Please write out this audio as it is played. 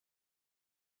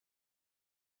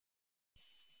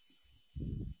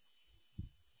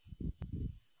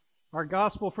Our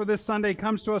gospel for this Sunday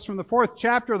comes to us from the 4th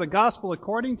chapter of the Gospel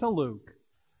according to Luke.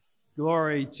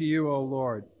 Glory to you, O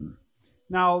Lord.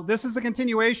 Now, this is a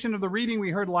continuation of the reading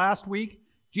we heard last week.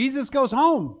 Jesus goes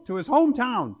home to his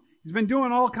hometown. He's been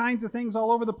doing all kinds of things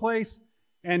all over the place,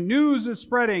 and news is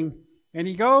spreading. And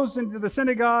he goes into the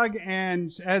synagogue, and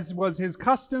as was his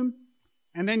custom,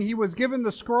 and then he was given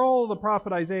the scroll of the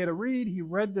prophet Isaiah to read. He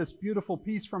read this beautiful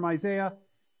piece from Isaiah,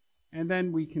 and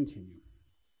then we continue.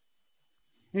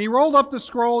 And he rolled up the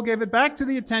scroll, gave it back to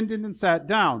the attendant, and sat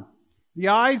down. The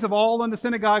eyes of all in the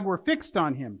synagogue were fixed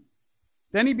on him.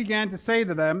 Then he began to say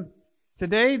to them,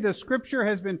 "Today the scripture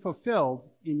has been fulfilled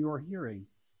in your hearing."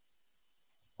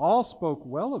 All spoke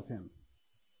well of him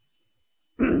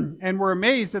and were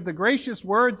amazed at the gracious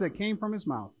words that came from his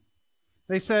mouth.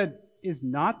 They said, "Is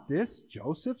not this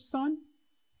Joseph's son?"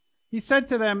 He said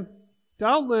to them,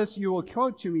 "Doubtless you will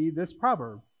quote to me this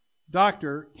proverb,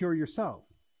 'Doctor, cure yourself.'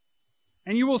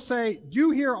 And you will say,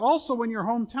 'Do here also in your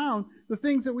hometown the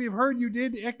things that we have heard you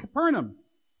did at Capernaum.'"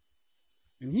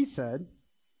 And he said,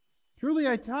 "Truly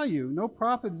I tell you, no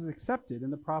prophet is accepted in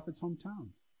the prophet's hometown.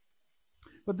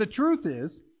 But the truth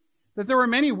is that there were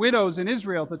many widows in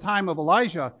Israel at the time of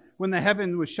Elijah, when the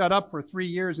heaven was shut up for 3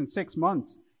 years and 6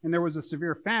 months, and there was a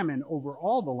severe famine over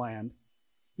all the land.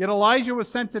 Yet Elijah was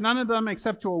sent to none of them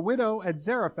except to a widow at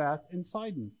Zarephath in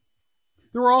Sidon.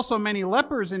 There were also many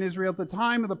lepers in Israel at the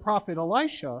time of the prophet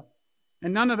Elisha,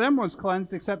 and none of them was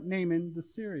cleansed except Naaman the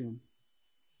Syrian."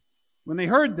 When they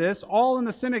heard this, all in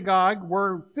the synagogue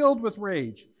were filled with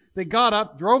rage. They got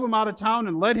up, drove him out of town,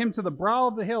 and led him to the brow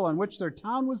of the hill on which their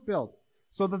town was built,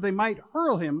 so that they might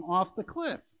hurl him off the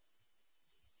cliff.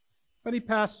 But he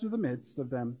passed through the midst of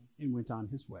them and went on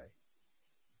his way.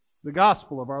 The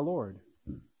gospel of our Lord.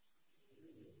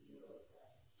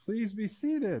 Please be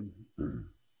seated.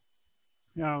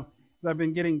 Now, as I've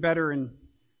been getting better and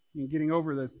getting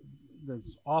over this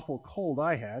awful cold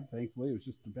I had, thankfully it was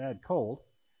just a bad cold.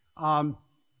 I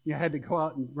had to go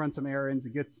out and run some errands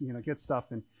and get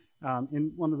stuff. And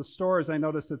in one of the stores, I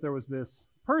noticed that there was this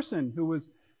person who was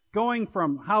going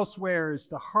from housewares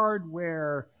to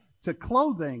hardware to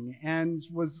clothing, and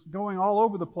was going all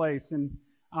over the place, and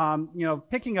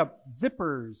picking up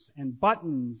zippers and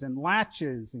buttons and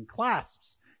latches and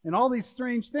clasps and all these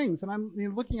strange things. And I'm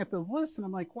looking at the list, and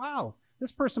I'm like, wow,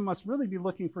 this person must really be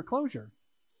looking for closure.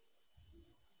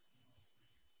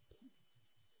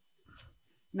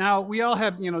 Now, we all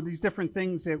have, these different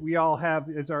things that we all have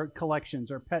as our collections,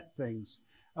 our pet things.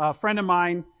 A friend of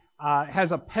mine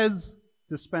has a Pez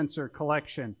dispenser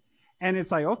collection. And it's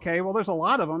like, okay, well, there's a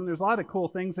lot of them. There's a lot of cool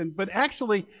things. But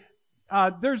actually,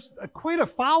 there's quite a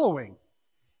following.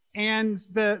 And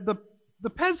the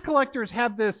Pez collectors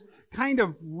have this kind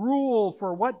of rule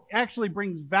for what actually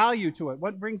brings value to it,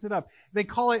 what brings it up. They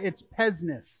call it its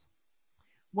Pezness.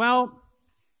 Well,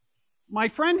 my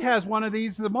friend has one of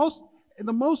these. The most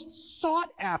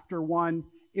sought after one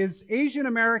is Asian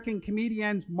American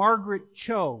comedian Margaret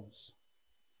Cho's.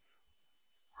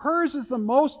 Hers is the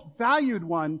most valued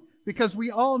one because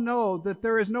we all know that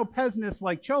there is no Pezness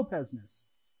like Cho Pezness.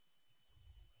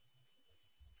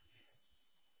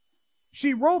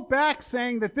 She wrote back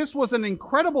saying that this was an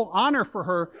incredible honor for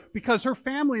her because her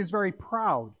family is very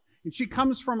proud. And she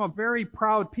comes from a very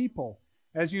proud people.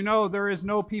 As you know, there is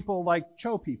no people like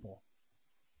Cho people.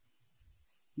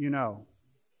 When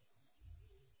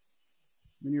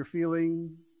you're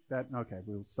feeling that, okay,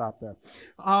 we'll stop there.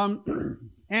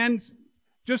 And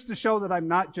just to show that I'm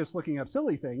not just looking up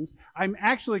silly things, I'm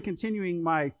actually continuing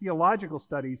my theological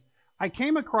studies. I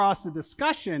came across a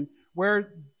discussion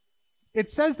where it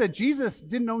says that Jesus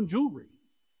didn't own jewelry.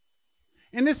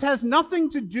 And this has nothing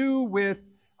to do with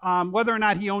whether or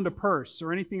not he owned a purse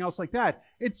or anything else like that.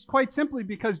 It's quite simply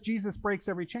because Jesus breaks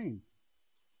every chain.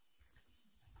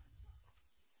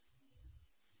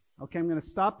 Okay, I'm going to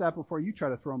stop that before you try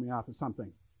to throw me off of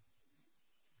something.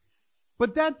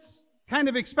 But that's kind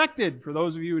of expected. For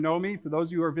those of you who know me, for those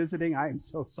of you who are visiting, I am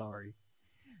so sorry.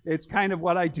 It's kind of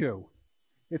what I do.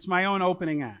 It's my own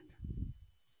opening act.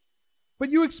 But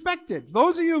you expect it.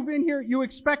 Those of you who've been here, you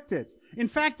expect it. In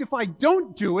fact, if I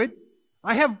don't do it,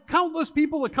 I have countless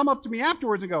people that come up to me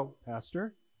afterwards and go,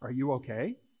 "Pastor, are you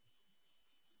okay?"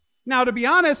 Now, to be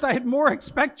honest, I'd more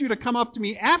expect you to come up to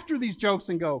me after these jokes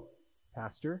and go,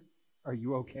 "Pastor, are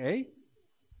you okay?"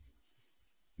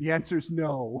 The answer is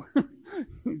no.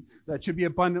 That should be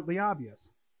abundantly obvious.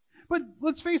 But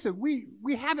let's face it,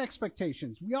 we have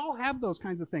expectations. We all have those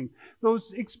kinds of things.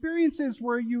 Those experiences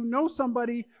where you know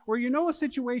somebody or you know a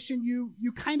situation,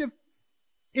 you kind of,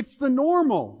 it's the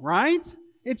normal, right?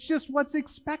 It's just what's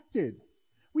expected.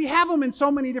 We have them in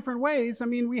so many different ways. I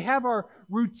mean, we have our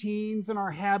routines and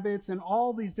our habits and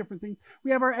all these different things.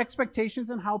 We have our expectations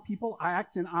on how people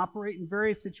act and operate in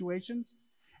various situations.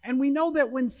 And we know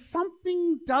that when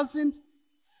something doesn't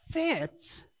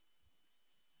fit,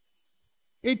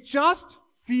 it just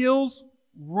feels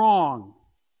wrong,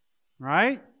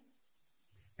 right?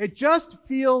 It just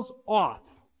feels off.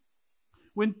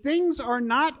 When things are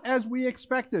not as we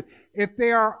expected, if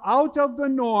they are out of the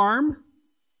norm,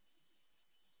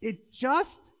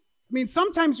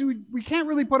 sometimes we can't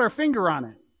really put our finger on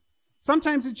it.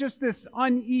 Sometimes it's just this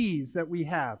unease that we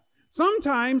have.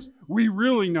 Sometimes we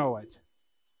really know it.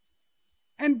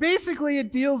 And basically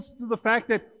it deals with the fact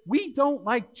that we don't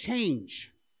like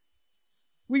change.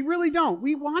 We really don't.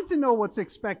 We want to know what's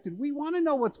expected. We want to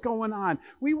know what's going on.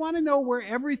 We want to know where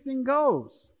everything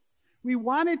goes. We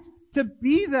want it to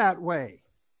be that way.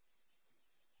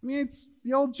 I mean, it's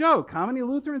the old joke. How many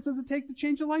Lutherans does it take to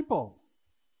change a light bulb?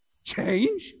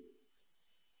 Change?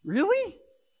 Really?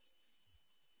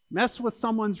 Mess with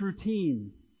someone's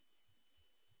routine.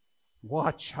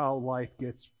 Watch how life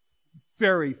gets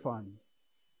very fun.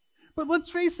 But let's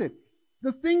face it,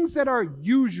 the things that are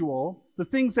usual, the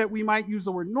things that we might use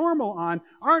the word normal on,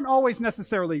 aren't always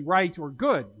necessarily right or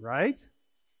good, right?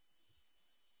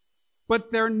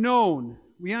 But they're known.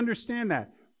 We understand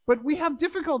that. But we have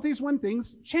difficulties when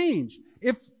things change.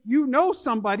 If you know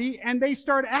somebody and they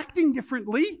start acting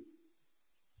differently,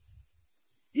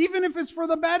 even if it's for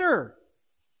the better,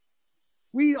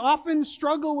 we often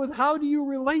struggle with how do you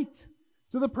relate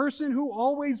to the person who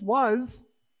always was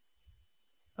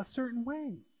a certain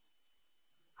way?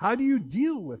 How do you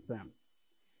deal with them?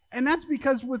 And that's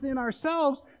because within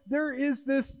ourselves, there is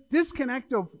this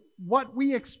disconnect of what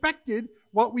we expected,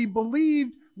 what we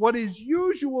believed, what is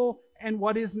usual, and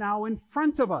what is now in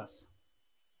front of us.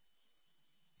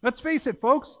 Let's face it,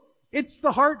 folks, it's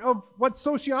the heart of what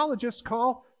sociologists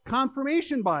call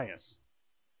confirmation bias.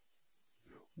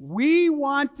 We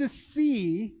want to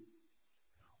see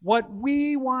what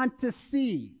we want to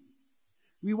see.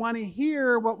 We want to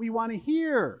hear what we want to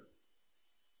hear.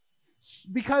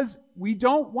 Because we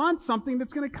don't want something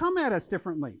that's going to come at us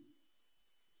differently.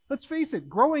 Let's face it,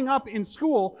 growing up in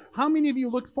school, how many of you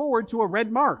looked forward to a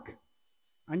red mark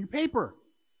on your paper?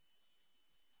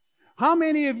 How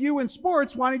many of you in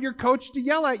sports wanted your coach to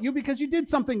yell at you because you did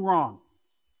something wrong?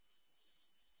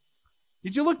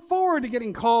 Did you look forward to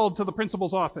getting called to the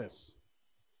principal's office?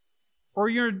 Or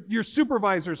your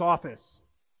supervisor's office?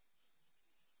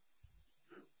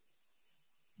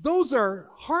 Those are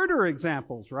harder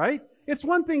examples, right? It's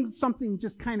one thing something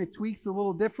just kind of tweaks a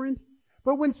little different.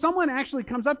 But when someone actually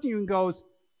comes up to you and goes,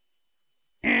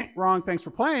 wrong, thanks for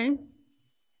playing,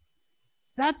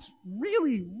 that's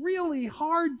really, really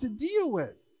hard to deal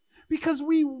with. Because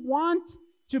we want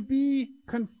to be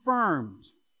confirmed.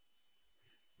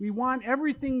 We want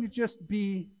everything to just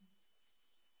be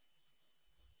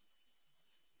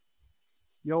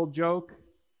the old joke.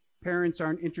 Parents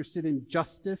aren't interested in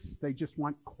justice. They just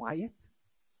want quiet.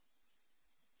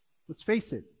 Let's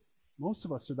face it. Most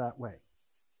of us are that way.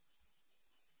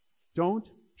 Don't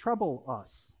trouble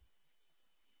us.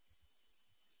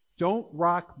 Don't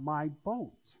rock my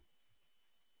boat.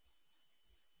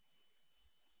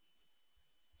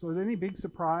 So is it any big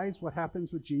surprise what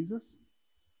happens with Jesus?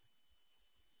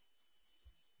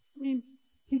 I mean,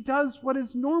 he does what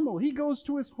is normal. He goes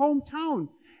to his hometown.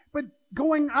 But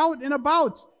going out and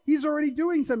about, he's already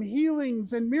doing some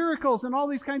healings and miracles and all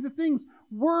these kinds of things.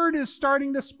 Word is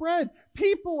starting to spread.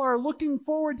 People are looking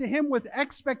forward to him with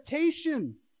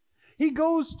expectation. He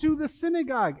goes to the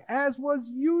synagogue, as was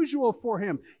usual for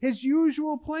him, his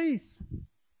usual place.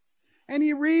 And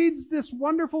he reads this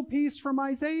wonderful piece from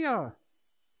Isaiah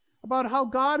about how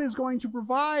God is going to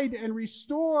provide and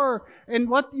restore and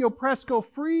let the oppressed go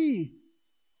free.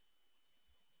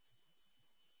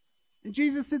 And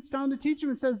Jesus sits down to teach him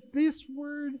and says, this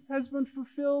word has been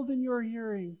fulfilled in your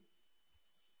hearing.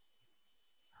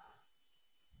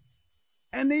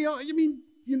 And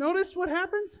you notice what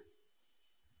happens?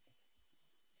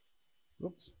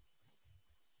 Whoops.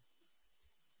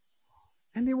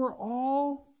 And they were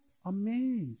all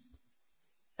amazed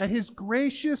at his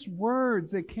gracious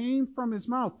words that came from his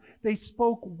mouth. They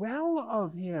spoke well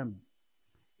of him.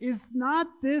 Is not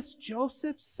this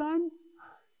Joseph's son?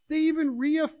 They even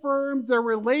reaffirmed their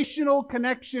relational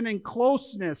connection and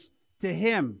closeness to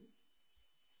him.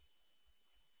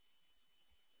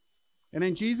 And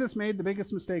then Jesus made the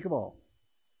biggest mistake of all.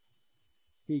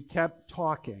 He kept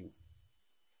talking.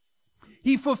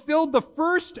 He fulfilled the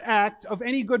first act of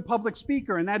any good public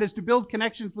speaker, and that is to build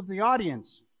connections with the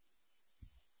audience.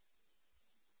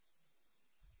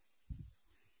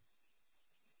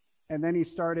 And then he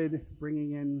started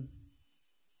bringing in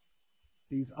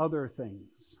these other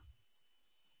things.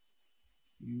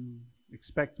 You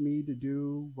expect me to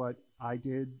do what I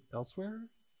did elsewhere?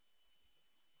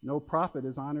 No prophet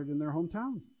is honored in their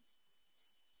hometown.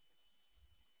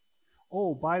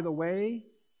 Oh, by the way,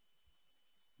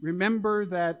 remember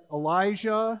that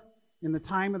Elijah, in the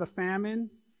time of the famine,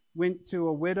 went to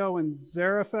a widow in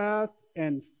Zarephath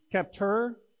and kept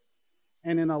her.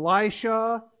 And in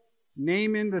Elisha,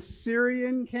 Naaman the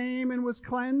Syrian came and was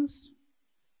cleansed.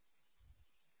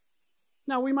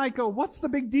 Now we might go, what's the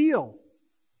big deal?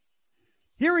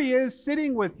 Here he is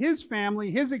sitting with his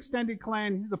family, his extended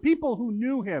clan, the people who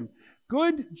knew him,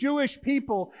 good Jewish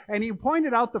people, and he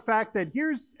pointed out the fact that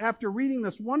here's, after reading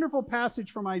this wonderful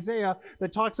passage from Isaiah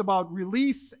that talks about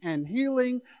release and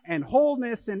healing and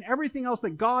wholeness and everything else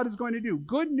that God is going to do,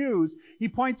 good news, he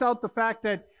points out the fact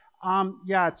that,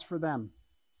 it's for them.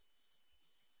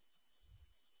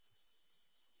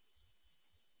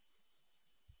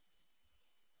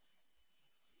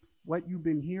 What you've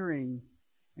been hearing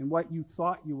and what you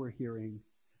thought you were hearing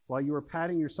while you were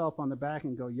patting yourself on the back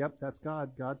and go, yep, that's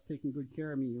God. God's taking good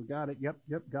care of me. You got it. Yep.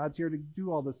 God's here to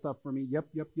do all this stuff for me. Yep.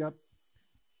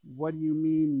 What do you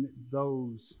mean,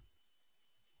 those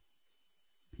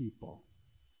people?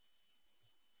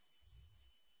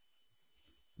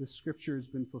 This scripture has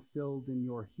been fulfilled in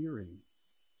your hearing.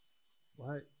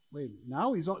 What? Wait,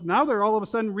 now they're all of a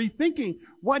sudden rethinking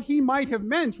what he might have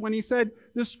meant when he said,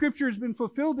 the scripture has been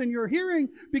fulfilled in your hearing,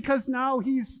 because now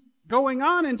he's going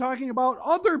on and talking about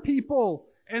other people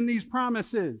and these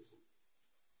promises.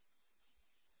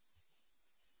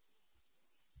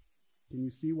 Can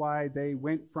you see why they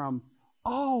went from,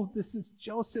 oh, this is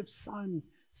Joseph's son,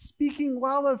 speaking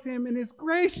well of him in his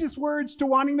gracious words, to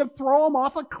wanting to throw him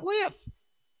off a cliff?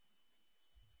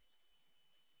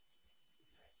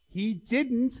 He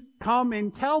didn't come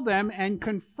and tell them and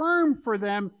confirm for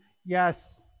them,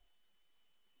 yes,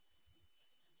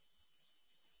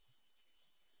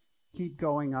 keep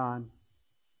going on.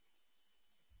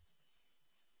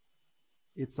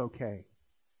 It's okay.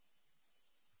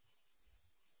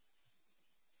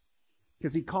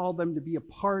 Because he called them to be a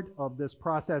part of this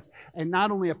process, and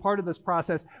not only a part of this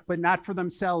process, but not for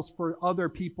themselves, for other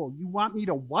people. You want me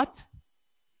to what?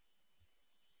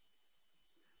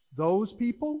 Those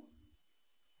people?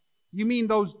 You mean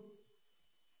those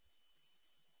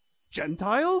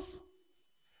Gentiles?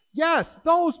 Yes,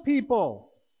 those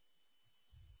people.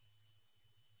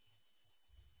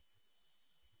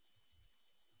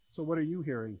 So what are you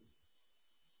hearing?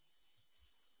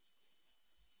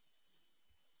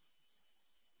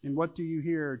 And what do you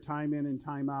hear time in and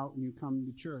time out when you come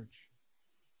to church?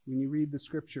 When you read the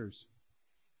scriptures?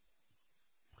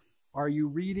 Are you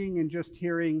reading and just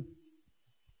hearing,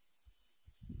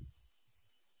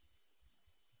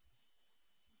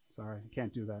 sorry, I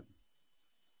can't do that.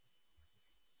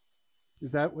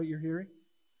 Is that what you're hearing?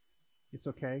 It's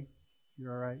okay.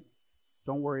 You're all right.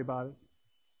 Don't worry about it.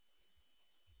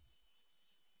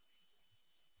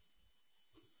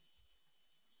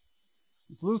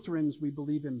 As Lutherans, we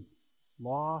believe in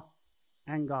law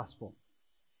and gospel.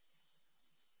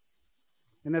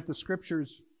 And that the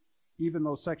scriptures, even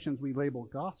those sections we label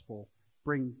gospel,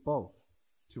 bring both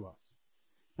to us.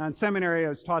 Now in seminary, I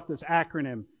was taught this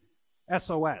acronym,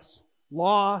 SOS.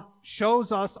 Law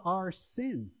shows us our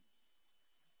sin.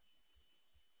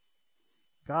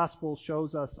 Gospel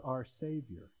shows us our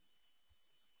Savior.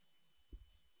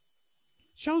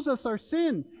 Shows us our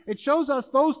sin. It shows us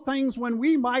those things when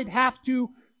we might have to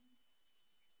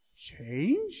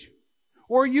change,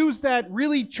 or use that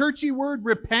really churchy word,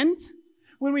 repent,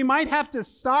 when we might have to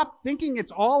stop thinking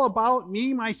it's all about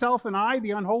me, myself, and I,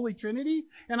 the unholy Trinity,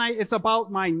 and it's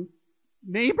about my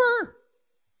neighbor.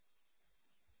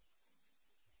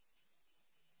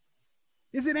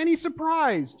 Is it any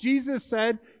surprise Jesus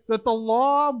said that the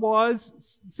law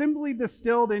was simply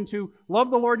distilled into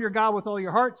love the Lord your God with all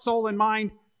your heart, soul, and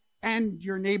mind, and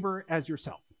your neighbor as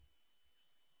yourself?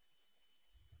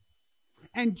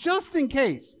 And just in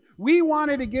case we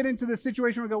wanted to get into this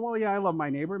situation where we go, well, yeah, I love my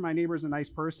neighbor. My neighbor's a nice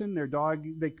person. Their dog,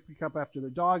 they pick up after their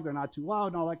dog. They're not too loud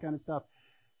and all that kind of stuff.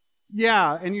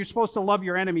 Yeah, and you're supposed to love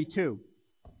your enemy too.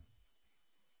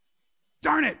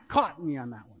 Darn it, caught me on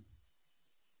that one.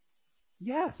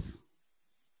 Yes.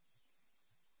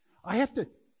 I have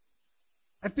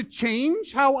to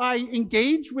change how I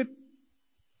engage with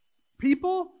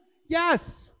people?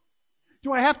 Yes.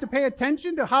 Do I have to pay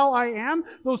attention to how I am,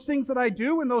 those things that I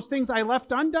do and those things I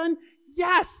left undone?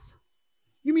 Yes.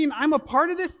 You mean I'm a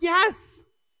part of this? Yes.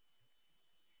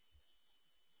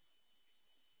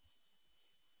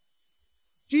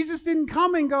 Jesus didn't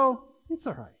come and go, it's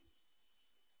all right.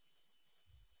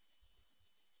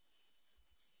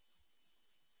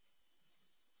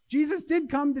 Jesus did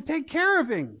come to take care of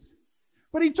things.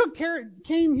 But he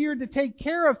came here to take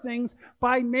care of things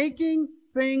by making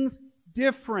things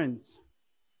different.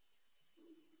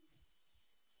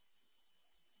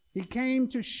 He came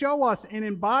to show us and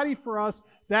embody for us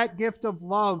that gift of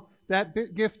love,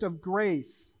 that gift of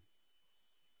grace.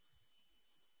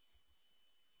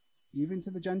 Even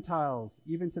to the Gentiles,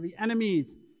 even to the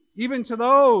enemies, even to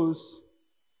those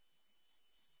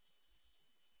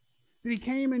that he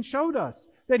came and showed us.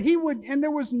 That he would, and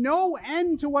there was no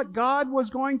end to what God was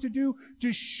going to do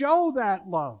to show that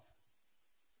love.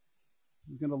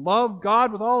 He's going to love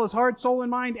God with all his heart, soul,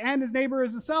 and mind, and his neighbor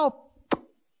as himself.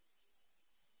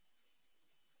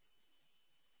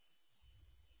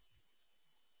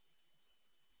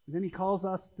 And then he calls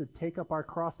us to take up our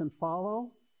cross and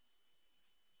follow.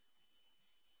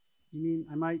 You mean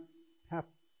I might have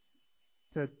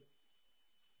to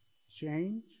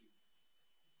change?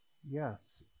 Yes.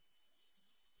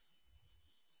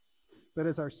 But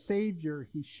as our Savior,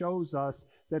 he shows us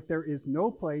that there is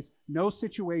no place, no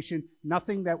situation,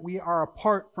 nothing that we are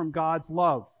apart from God's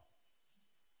love.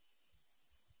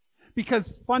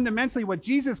 Because fundamentally what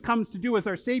Jesus comes to do as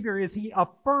our Savior is he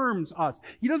affirms us.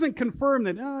 He doesn't confirm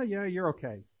that, oh yeah, you're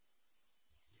okay.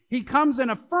 He comes and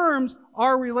affirms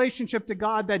our relationship to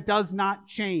God that does not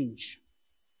change.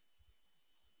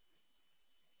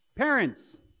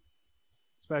 Parents,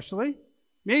 especially.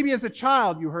 Maybe as a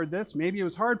child you heard this. Maybe it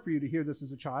was hard for you to hear this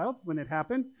as a child when it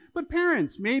happened. But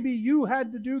parents, maybe you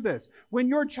had to do this. When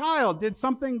your child did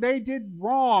something they did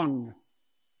wrong,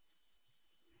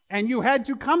 and you had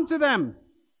to come to them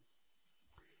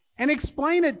and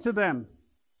explain it to them.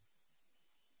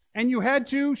 And you had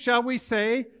to, shall we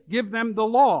say, give them the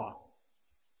law.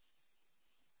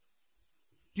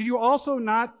 Did you also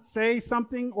not say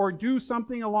something or do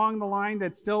something along the line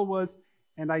that still was,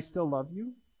 and I still love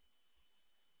you?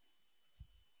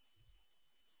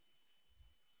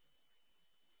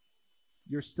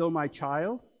 You're still my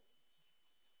child.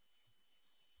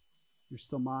 You're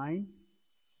still mine.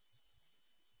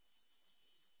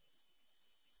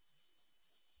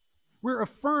 We're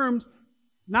affirmed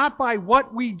not by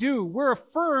what we do. We're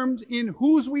affirmed in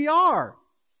whose we are.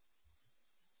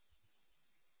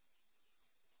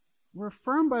 We're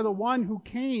affirmed by the one who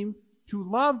came to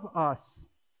love us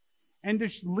and to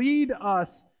lead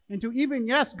us and to even,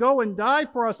 yes, go and die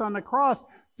for us on the cross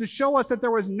to show us that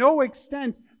there was no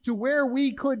extent to where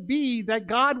we could be that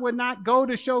God would not go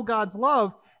to show God's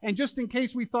love. And just in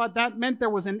case we thought that meant there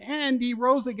was an end, he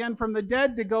rose again from the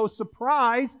dead to go,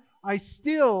 surprise, I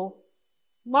still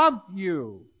love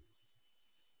you.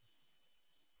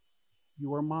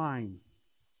 You are mine.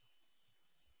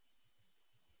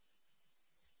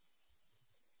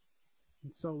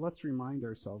 And so let's remind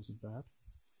ourselves of that.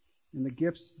 And the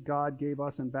gifts God gave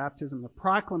us in baptism, the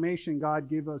proclamation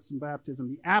God gave us in baptism,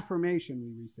 the affirmation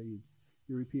we received.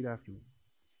 You repeat after me.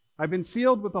 I've been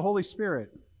sealed with the Holy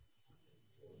Spirit.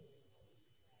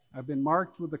 I've been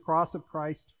marked with the cross of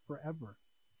Christ forever.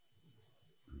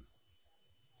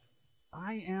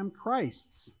 I am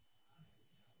Christ's.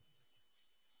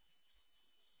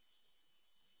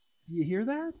 Do you hear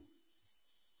that?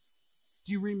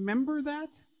 Do you remember that?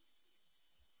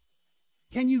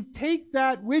 Can you take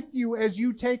that with you as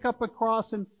you take up a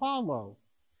cross and follow?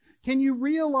 Can you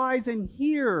realize and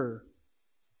hear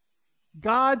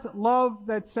God's love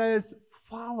that says,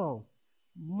 follow,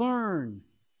 learn,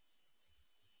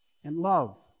 and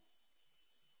love,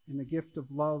 and the gift of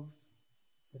love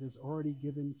that is already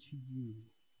given to you?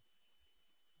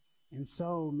 And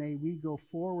so may we go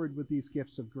forward with these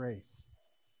gifts of grace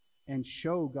and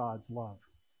show God's love,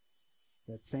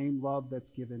 that same love that's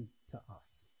given to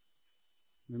us.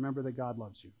 Remember that God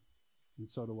loves you, and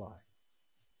so do I.